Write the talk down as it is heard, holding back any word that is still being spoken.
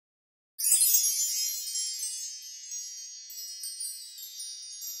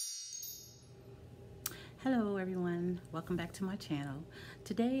Hello everyone, welcome back to my channel.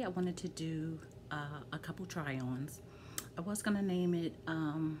 Today I wanted to do a couple try-ons. I was gonna name it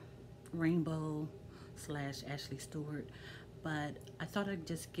Rainbow / Ashley Stewart, but I thought I'd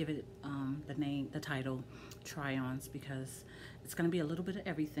just give it the title try-ons, because it's gonna be a little bit of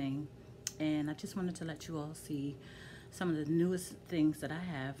everything, and I just wanted to let you all see some of the newest things that I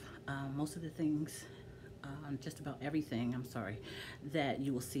have. Most of the things, just about everything, I'm sorry, that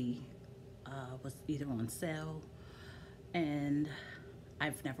you will see was either on sale and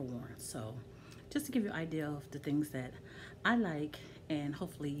I've never worn. So just to give you an idea of the things that I like, and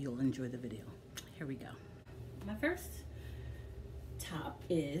hopefully you'll enjoy the video. Here we go. My first top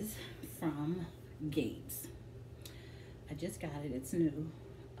is from Gabes. I just got it, it's new.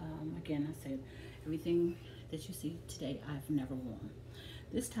 Again, I said everything that you see today I've never worn.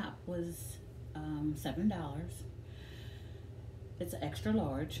 This top was $7. It's an extra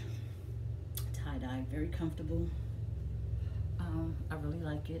large tie-dye, very comfortable. I really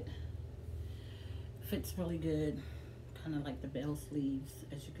like it. Fits really good, kind of like the bell sleeves,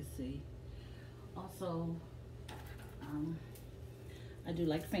 as you can see. Also, I do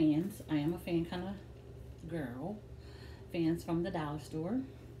like fans. I am a fan kind of girl. Fans from the dollar store.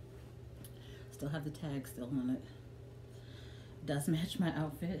 Still have the tag still on it. Does match my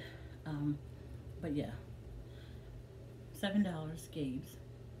outfit. But yeah, $7, Gabes.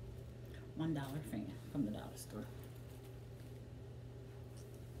 $1 fan from the dollar store.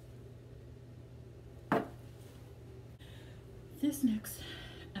 This next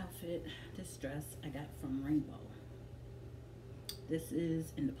outfit, this dress I got from Rainbow. This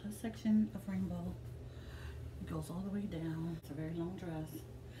is in the plus section of Rainbow. It goes all the way down. It's a very long dress,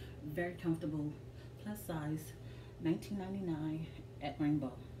 very comfortable, plus size, $19.99 at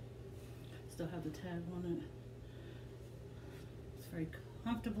Rainbow. Still have the tag on it. It's very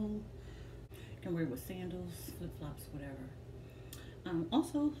comfortable. You can wear it with sandals, flip-flops, whatever.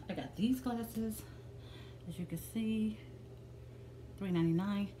 Also, I got these glasses. As you can see,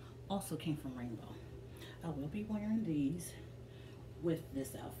 $3.99. Also came from Rainbow. I will be wearing these with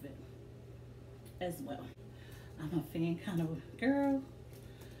this outfit as well. I'm a fan kind of girl.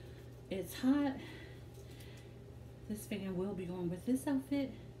 It's hot. This fan will be going with this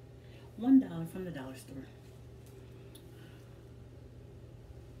outfit. $1 from the dollar store.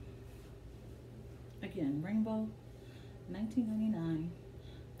 Again, Rainbow, $19.99.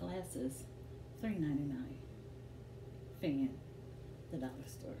 Glasses, $3.99. Fan, the dollar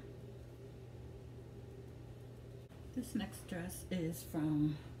store. This next dress is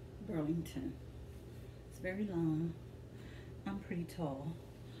from Burlington. It's very long. I'm pretty tall,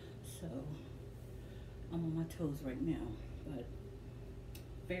 so I'm on my toes right now, but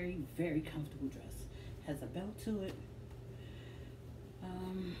very, very comfortable dress. Has a belt to it.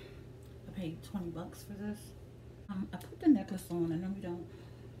 I paid 20 bucks for this. I put the necklace on. I know we don't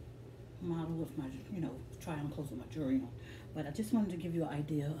model with my, try on clothes with my jewelry on, but I just wanted to give you an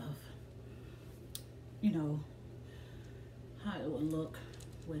idea of, how it would look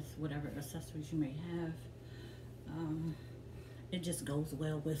with whatever accessories you may have. It just goes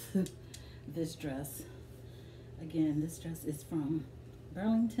well with this dress. Again, this dress is from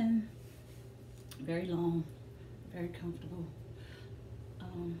Burlington. Very long, very comfortable.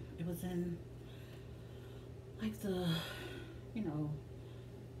 It was in like the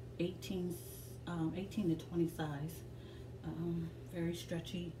 18 to 20 size. Very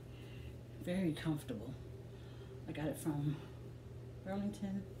stretchy, very comfortable. I got it from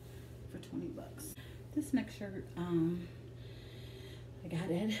Burlington for 20 bucks. This next shirt I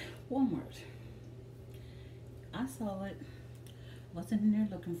got at Walmart. I saw it, wasn't in there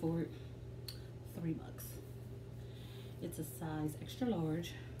looking for it. $3. It's a size extra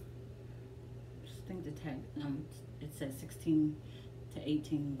large. I think the tag, it says 16 to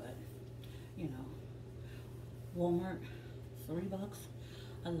 18, but Walmart, $3.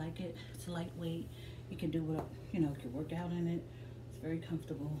 I like it. It's lightweight. You can do what, you can work out in it. It's very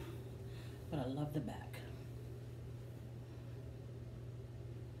comfortable, but I love the back.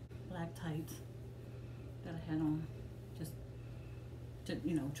 Black tights that I had on, just to,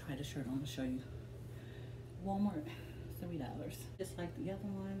 try the shirt on to show you. Walmart, $3. Just like the other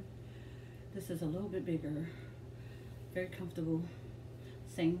one, this is a little bit bigger, very comfortable,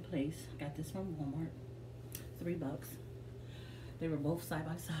 same place. Got this from Walmart, $3. They were both side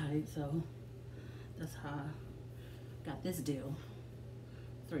by side, so that's how I got this deal,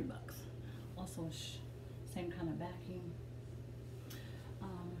 $3. Also, same kind of backing.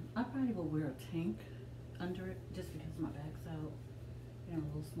 I probably will wear a tank under it just because my back's out. A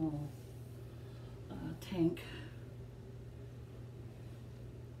little small tank.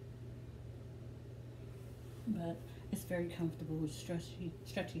 but it's very comfortable. It's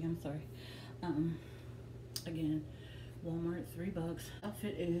stretchy, I'm sorry. Again, Walmart, $3.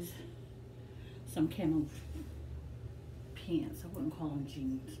 Outfit is some camo pants. I wouldn't call them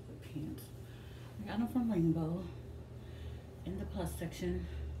jeans, but pants. I got them from Rainbow in the plus section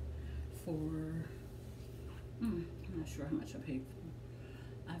for, I'm not sure how much I paid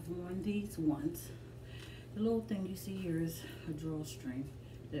for. I've worn these once. The little thing you see here is a drawstring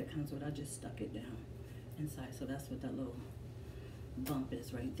that it comes with. I just stuck it down inside, so that's what that little bump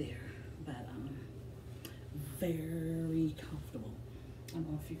is right there. But very comfortable. I don't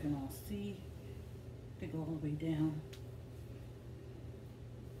know if you can all see. They go all the way down.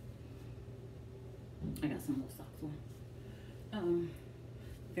 I got some little socks on.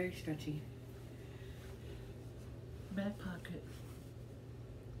 Very stretchy. Back pocket.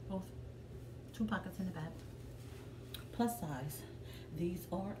 Both 2 pockets in the back. Plus size. These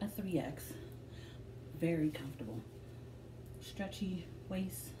are a 3X. Very comfortable. Stretchy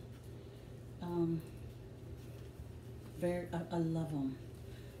waist. I love them.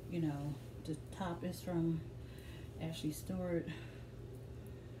 You know, the top is from Ashley Stewart.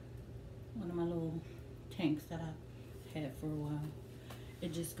 One of my little tanks that I had for a while.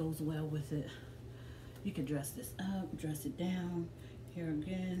 It just goes well with it. You can dress this up, dress it down. Here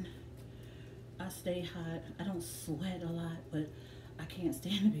again, I stay hot. I don't sweat a lot, but I can't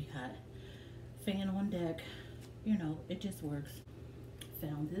stand to be hot. Fan on deck, you know, it just works.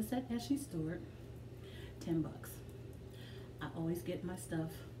 Found this at Ashley Stewart, $10. I always get my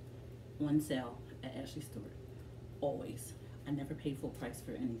stuff on sale at Ashley Stewart, always. I never pay full price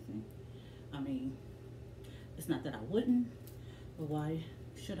for anything. I mean, it's not that I wouldn't, but why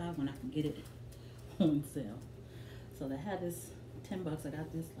should I when I can get it on sale? So the hat is $10. I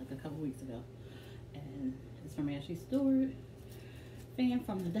got this like a couple weeks ago, and it's from Ashley Stewart. Fan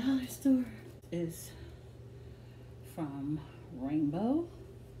from the dollar store is from Rainbow.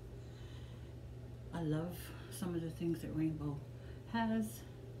 I love some of the things that Rainbow has.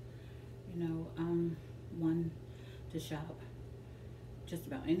 You know, I'm one to shop just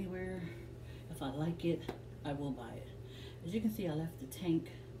about anywhere. If I like it, I will buy it. As you can see, I left the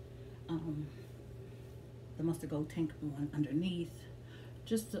tank, the mustard gold tank one underneath,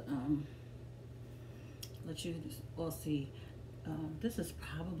 just to let you all see. This is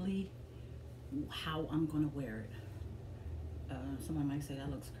probably how I'm gonna wear it. Someone might say that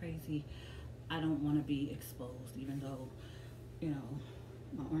looks crazy. I don't want to be exposed, even though, you know,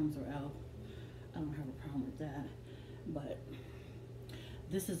 my arms are out. I don't have a problem with that. But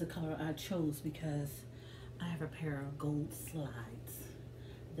this is the color I chose because I have a pair of gold slides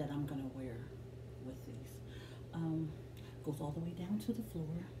that I'm gonna wear with these. Goes all the way down to the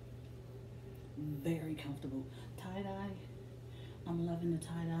floor. Very comfortable. Tie-dye. I'm loving the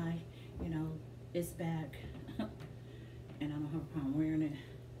tie-dye. You know, it's back. And I don't have a problem wearing it.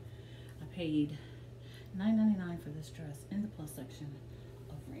 I paid $9.99 for this dress in the plus section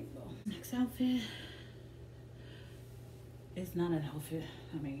of Rainbow. Next outfit is not an outfit.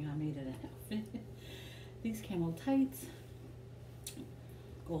 I mean, I made it an outfit. These camo tights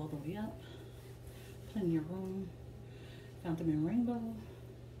go all the way up. Plenty of room. Found them in Rainbow.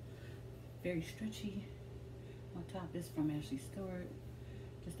 Very stretchy. On top is from Ashley Stewart.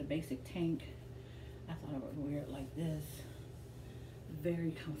 Just a basic tank. I thought I would wear it like this.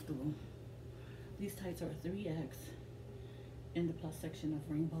 Very comfortable. These tights are a 3X in the plus section of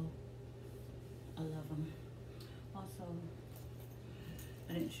Rainbow. I love them. Also,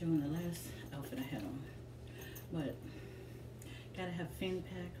 I didn't show in the last outfit I had on, but gotta have a fanny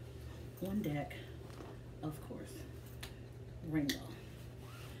pack on deck, of course. Rainbow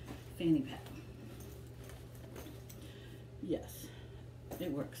fanny pack. Yes, it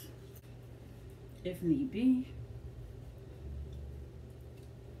works. If need be,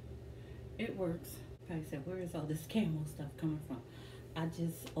 it works. Like I said, where is all this camo stuff coming from? I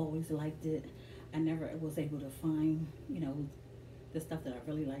just always liked it. I never was able to find, you know, the stuff that I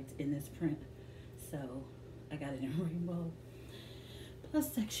really liked in this print. So I got it in Rainbow.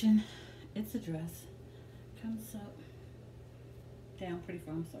 Plus section, it's a dress. Comes up, down pretty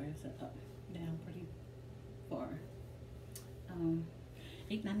far. I'm sorry, I said up, down pretty far.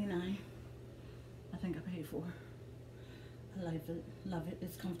 $8.99. I think I paid for. I like it, love it.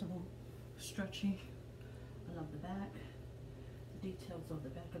 It's comfortable, stretchy. I love the back, the details of the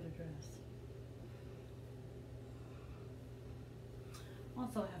back of the dress.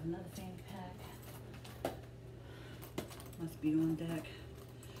 Also, I have another fanny pack. Must be on deck.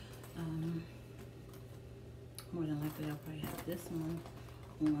 More than likely, I'll probably have this one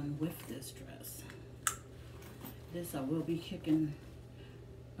on with this dress. This I will be kicking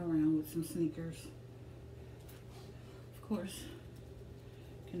around with some sneakers. course,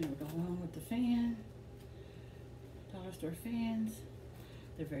 can never go wrong with the fan. Dollar store fans.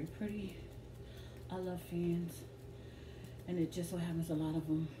 They're very pretty. I love fans. And it just so happens a lot of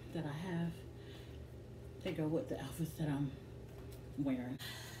them that I have, they go with the outfits that I'm wearing.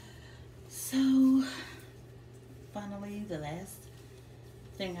 So, finally, the last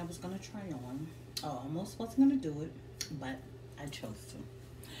thing I was going to try on. I almost wasn't going to do it, but I chose to.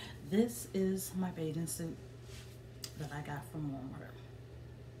 This is my bathing suit that I got from Walmart.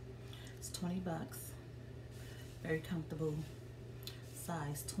 It's 20 bucks. Very comfortable.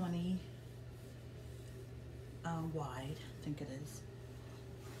 Size 20 wide, I think it is.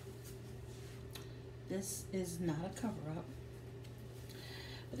 This is not a cover-up.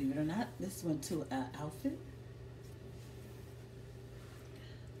 Believe it or not, this went to an outfit.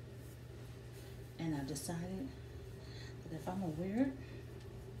 And I decided that if I'm gonna wear it,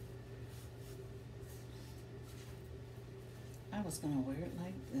 I was gonna wear it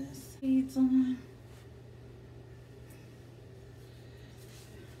like this. Shades on.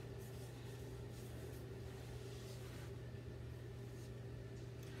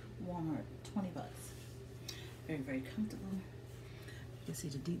 Walmart, 20 bucks. Very, very comfortable. You can see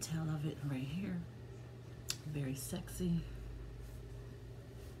the detail of it right here. Very sexy.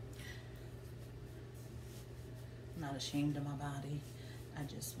 I'm not ashamed of my body. I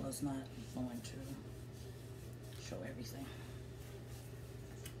just was not going to show everything.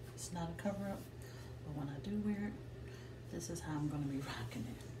 It's not a cover-up, but when I do wear it, this is how I'm going to be rocking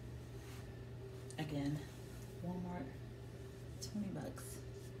it. Again, Walmart, 20 bucks.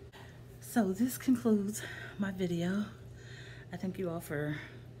 So this concludes my video. I thank you all for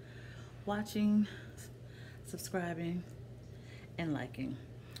watching, subscribing, and liking.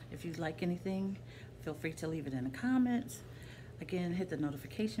 If you like anything, feel free to leave it in the comments. Again, hit the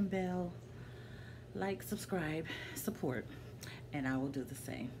notification bell, like, subscribe, support, and I will do the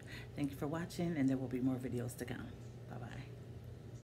same. Thank you for watching, and there will be more videos to come. Bye-bye.